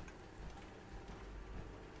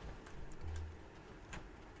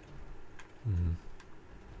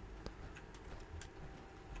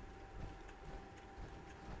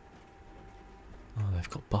 Oh, they've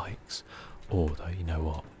got bikes. Although, you know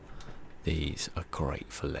what? These are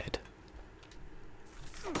great for lead.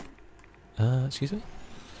 Excuse me?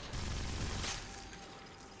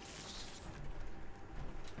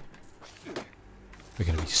 We're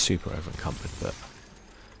going to be super over encumbered, but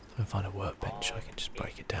if I can find a workbench, I can just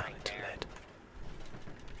break it down into lead.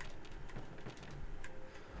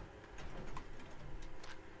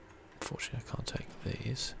 Unfortunately, I can't take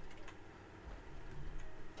these.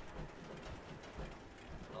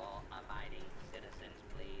 Law-abiding citizens,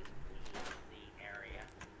 please leave the area.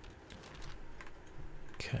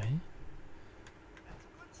 Okay.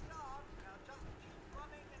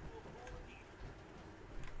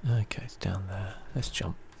 Okay, it's down there. Let's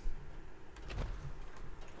jump.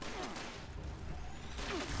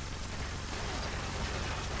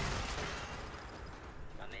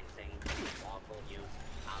 Commencing lawful use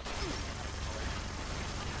of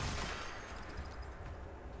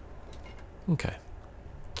Okay.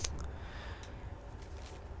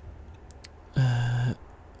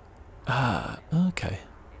 Okay.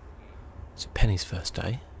 It's Penny's first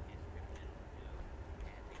day.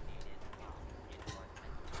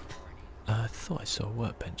 I thought I saw a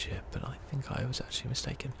workbench here, but I think I was actually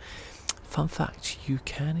mistaken. Fun fact, you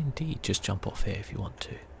can indeed just jump off here if you want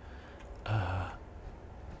to.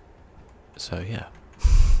 So yeah.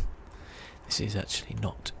 This is actually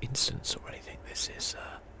not instance or anything, this is,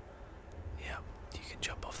 yeah, you can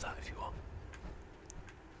jump off that if you want.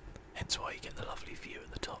 Hence why you get the lovely view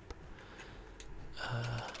at the top.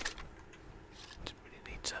 Didn't really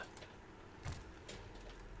need to.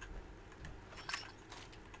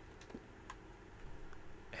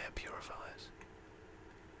 Air purifiers.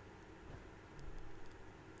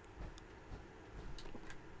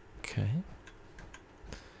 Okay.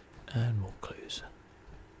 And more clues.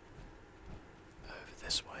 Over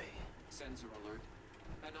this way. Sensor alert.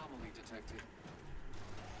 Anomaly detected.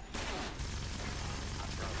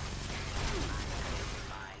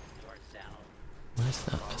 Where's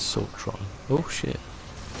that assaultron? Oh shit.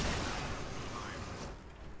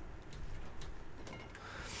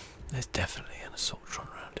 There's definitely an assaultron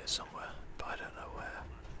around here somewhere, but I don't know where.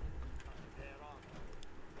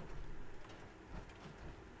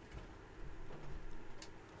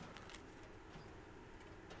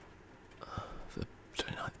 For the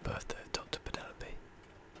 29th birthday of Dr. Penelope.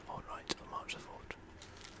 Alright, on March the 4th.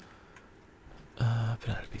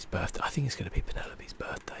 Penelope's birthday. I think it's going to be Penelope's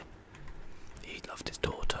birthday. He loved his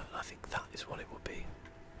daughter, and I think that is what it will be.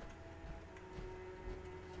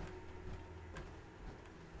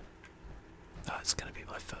 That's going to be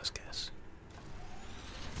my first guess.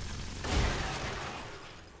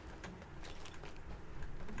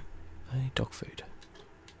 Any dog food?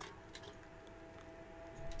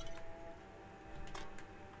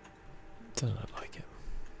 Doesn't look like it.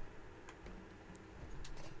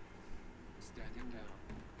 Standing down.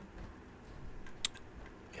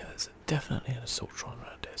 Yeah, there's definitely an assaultron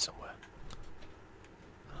around here somewhere.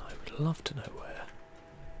 I would love to know where.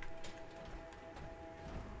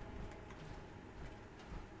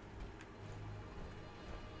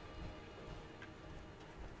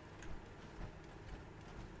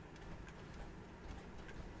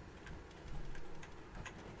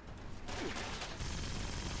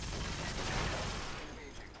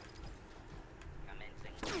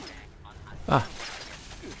 Ah.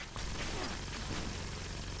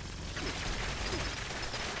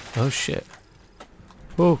 Oh shit.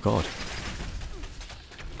 Oh god.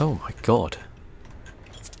 Oh my god.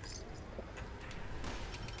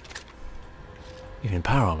 Even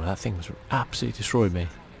power armor, that thing was absolutely destroyed me.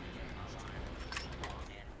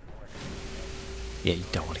 Yeah, you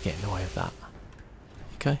don't want to get in the way of that.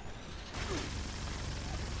 Okay.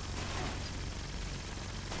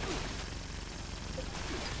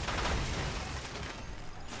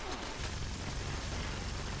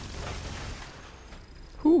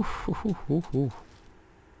 Ooh, ooh, ooh, ooh, ooh.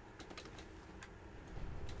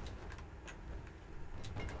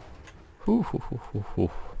 Ooh, ooh, ooh, ooh,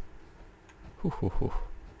 ooh. Ooh, ooh, ooh.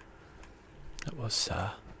 That was,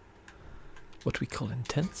 what do we call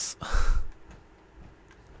intense?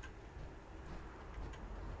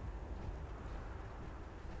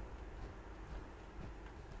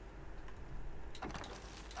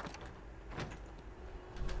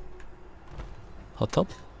 Hot tub?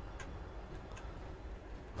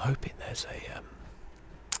 I'm hoping there's a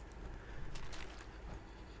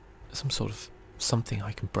some sort of something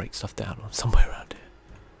I can break stuff down on somewhere around here,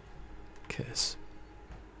 because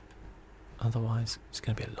otherwise it's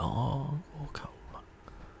going to be a long walk home.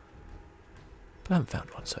 But I haven't found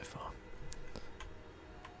one so far.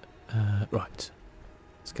 Right,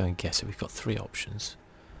 let's go and guess it. We've got 3 options.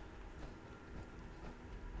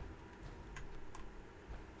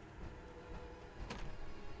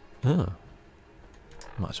 Oh.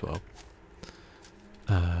 Might as well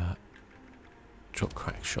drop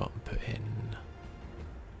crack shot and put in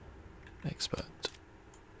expert.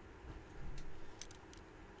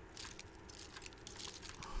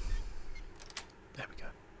 There we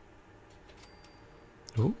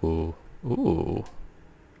go. Ooh, ooh.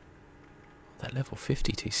 That level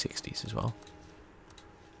 50 T60s as well.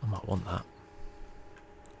 I might want that.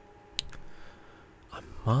 I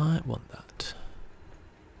might want that.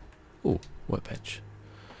 Ooh, workbench.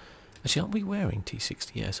 Actually, aren't we wearing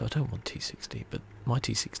T60? Yeah, so I don't want T60, but my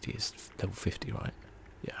T60 is level 50, right?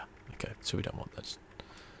 Yeah, okay, so we don't want that.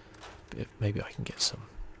 But maybe I can get some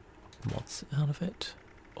mods out of it,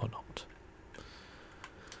 or not.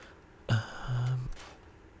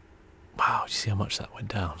 Wow, did you see how much that went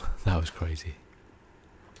down? That was crazy.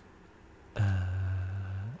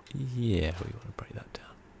 Yeah, we want to break that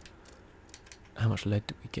down. How much lead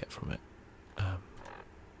did we get from it?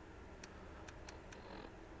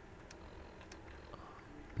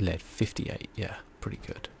 Lead 58, yeah, pretty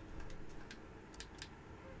good.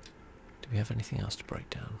 Do we have anything else to break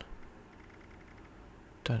down?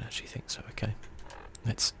 Don't actually think so, okay.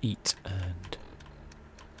 Let's eat and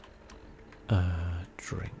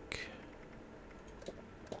drink.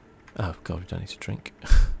 Oh god, we don't need to drink.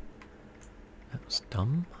 That was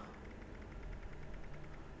dumb.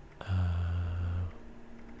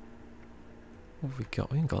 What have we got?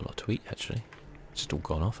 We haven't got a lot to eat actually. It's just all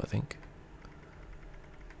gone off, I think.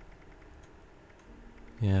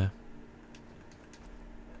 Yeah.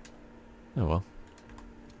 Oh well.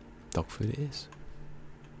 Dog food it is.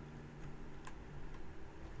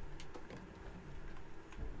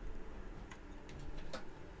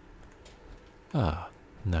 Ah,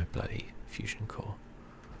 no bloody fusion core.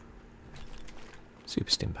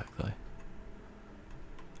 Super Stimpack though.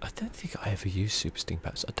 I don't think I ever used Super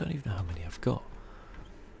Stimpacks. I don't even know how many I've got.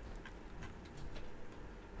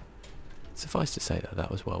 Suffice to say that that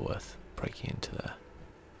was well worth breaking into there.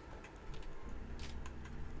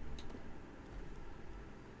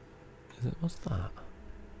 What's that?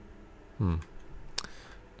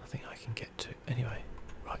 Nothing I can get to. Anyway,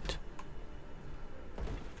 right.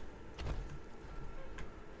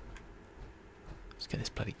 Let's get this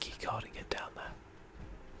bloody key card and get down there.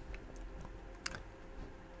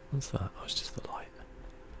 What's that? Oh, it's just the light.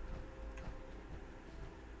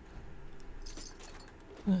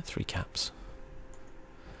 3 caps.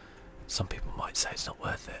 Some people might say it's not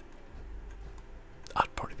worth it.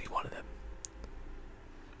 I'd probably be one of them.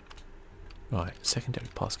 Right, secondary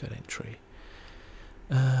passcode entry.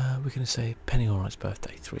 We're going to say Penny Allright's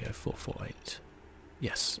birthday, 30448.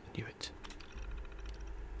 Yes, I knew it.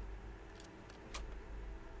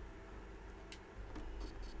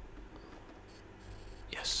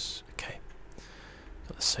 Yes, okay.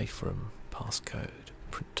 Got the safe room, passcode,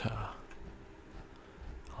 printer.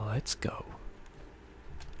 Let's go.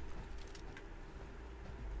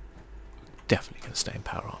 Definitely going to stay in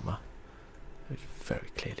power armor. There's very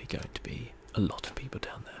clearly going to be a lot of people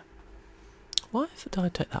down there. Why did I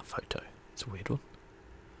take that photo? It's a weird one.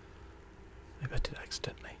 Maybe I did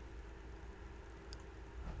accidentally.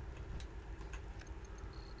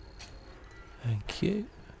 Thank you.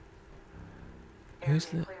 Who's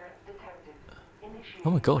the...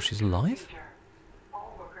 Oh my gosh, she's alive?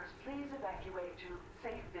 All workers, please evacuate to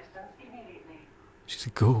safe distance immediately. She's a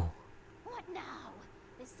ghoul. What now?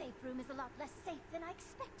 This safe room is a lot less safe than I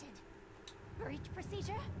expected. Breach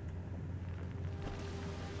procedure?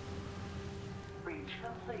 Breach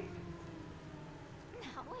complete.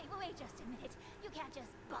 Now, wait just a minute. You can't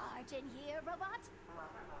just barge in here, robot.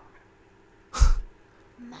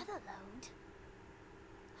 Motherload?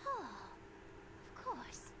 Oh, of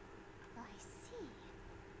course. I see.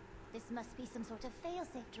 This must be some sort of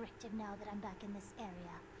failsafe directive now that I'm back in this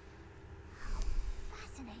area. How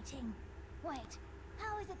fascinating. Wait,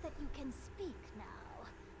 how is it that you can speak now?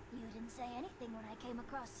 You didn't say anything when I came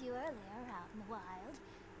across you earlier out in the wild.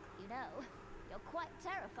 You know, you're quite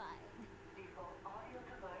terrifying. Default audio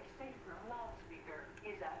device safe room loudspeaker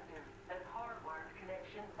is active and hardwired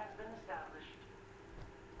connection has been established.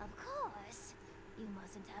 Of course. You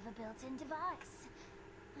mustn't have a built-in device.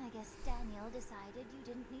 I guess Daniel decided you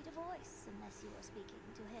didn't need a voice unless you were speaking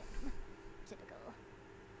to him. Typical.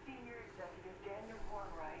 Senior Executive Daniel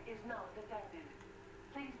Hornwright is not detected.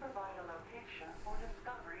 Please provide a location for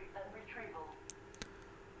discovery and retrieval.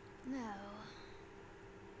 No.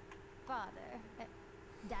 Father,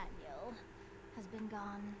 Daniel, has been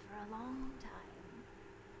gone for a long time.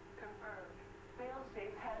 Confirmed.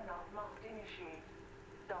 Failsafe handoff must initiate.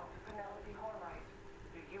 Dr. Penelope Hornwright,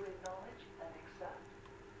 do you acknowledge and accept?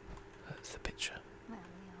 That's the picture. Well,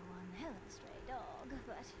 you're one hell of a stray dog,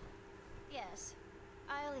 but yes,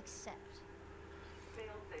 I'll accept.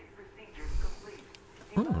 Failsafe procedures complete.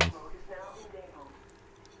 Debug mode is now enabled.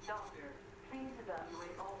 Doctor, please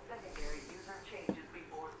evaluate all secondary user changes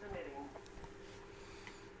before submitting.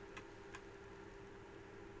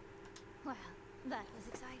 Well, that was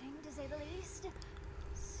exciting to say the least.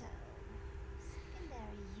 So,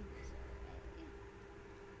 secondary user, eh?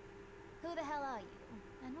 Who the hell are you?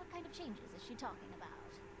 And what kind of changes is she talking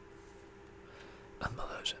about? I'm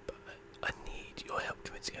Melissa, but I need your help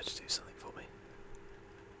convincing her to do something for me.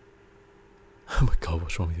 Oh my god,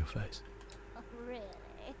 what's wrong with your face? Oh, really?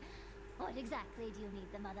 What exactly do you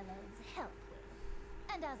need the Motherlode's help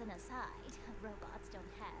with? And as an aside, robots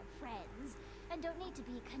don't have friends, and don't need to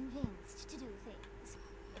be convinced to do things.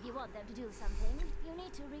 If you want them to do something, you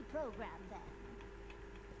need to reprogram them.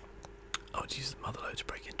 I would use the Motherlode to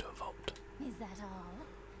break into a vault. Is that all?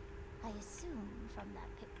 I assume from that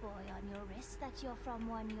Pip-Boy on your wrist that you're from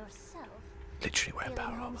one yourself. Literally wear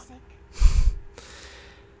power armor. Homesick?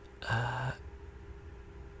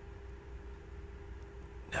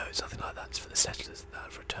 No, it's nothing like that. It's for the settlers that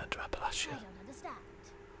have returned to Appalachia. I don't understand.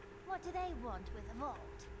 What do they want with a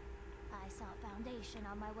vault? I saw Foundation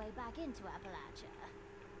on my way back into Appalachia.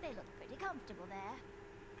 They look pretty comfortable there.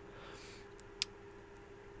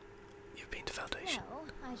 You've been to Foundation? No,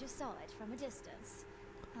 I just saw it from a distance.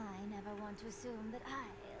 I never want to assume that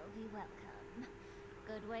I'll be welcome.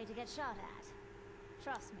 Good way to get shot at.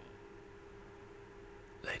 Trust me.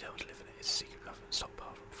 They don't live in it. It's a secret government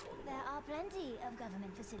stockpile from before the war. There are plenty of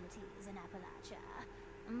government facilities in Appalachia.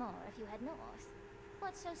 More if you head north.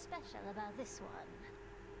 What's so special about this one?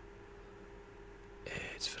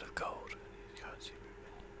 It's full of gold and currency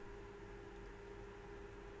movement.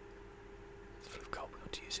 It's full of gold. We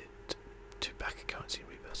want to use it to back a currency and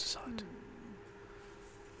rebuild society.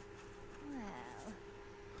 Well,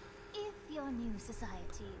 if your new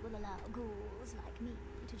society will allow ghouls like me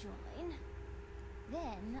to join,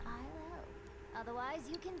 then I'll help. Otherwise,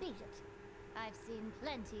 you can beat it. I've seen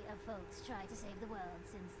plenty of folks try to save the world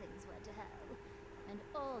since things went to hell, and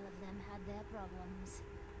all of them had their problems.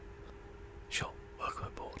 Sure, welcome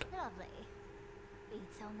aboard. Lovely.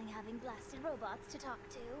 Beats only having blasted robots to talk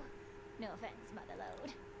to. No offense,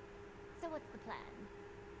 Motherlode. So what's the plan?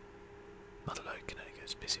 Motherlode can only go to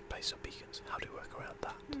specific places on beacons. How do we work around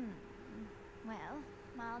that? Well,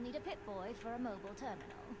 I'll need a Pip-Boy for a mobile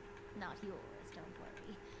terminal. Not yours, don't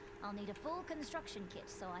worry. I'll need a full construction kit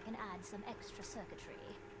so I can add some extra circuitry.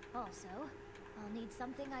 Also, I'll need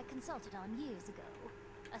something I consulted on years ago.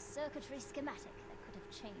 A circuitry schematic that could have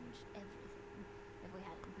changed everything if we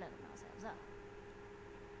hadn't blown ourselves up.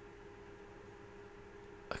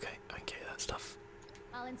 Okay, I can get you that stuff.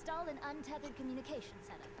 I'll install an untethered communication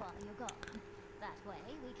setup while you're gone. That way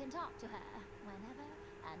we can talk to her whenever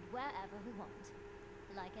and wherever we want.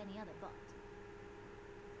 Like any other bot.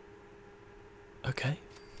 Okay.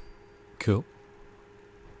 Cool.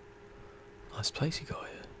 Nice place you got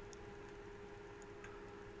here.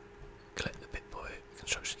 Collect the Pip-Boy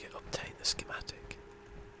construction kit, obtain the schematic.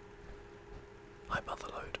 I'm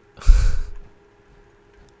Motherload.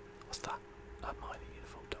 What's that? A mining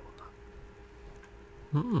uniform, double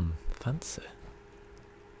that. Fancy.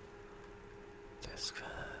 Desk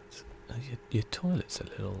fans. Oh, your toilet's a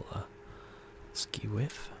little ski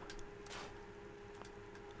whiff.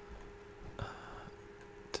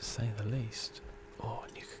 To say the least. Oh,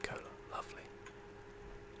 Nuka-Cola, lovely.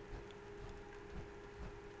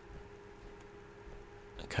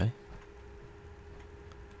 Okay.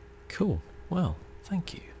 Cool. Well,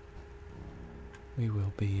 thank you. We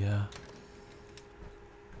will be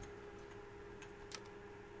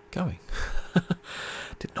going.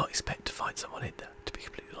 Did not expect to find someone in there, to be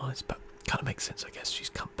completely honest, but kind of makes sense, I guess. She's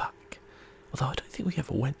come back. Although I don't think we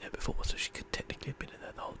ever went there before, so she could technically have been in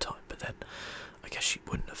there the whole time, but then I guess she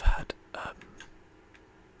wouldn't have had,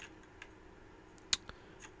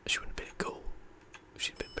 she wouldn't have been a ghoul if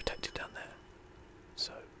she'd been protected down there.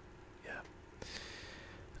 So, yeah.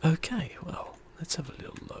 Okay, well, let's have a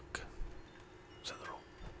little look. So they're all,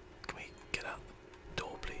 can we get out the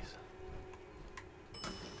door, please?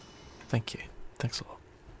 Thank you. Thanks a lot.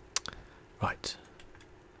 Right.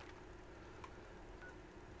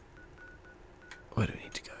 Where do we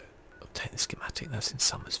need to go? Obtain the schematic, that's in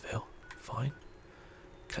Somersville. Fine.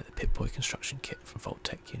 Collect the Pip-Boy construction kit from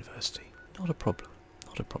Voltech University. Not a problem.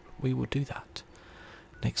 Not a problem. We will do that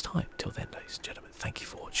next time. Till then, ladies and gentlemen, thank you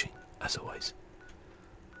for watching, as always.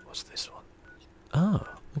 What's this one? Oh,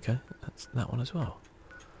 okay. That's that one as well.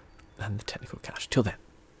 And the technical cache. Till then,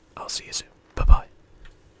 I'll see you soon.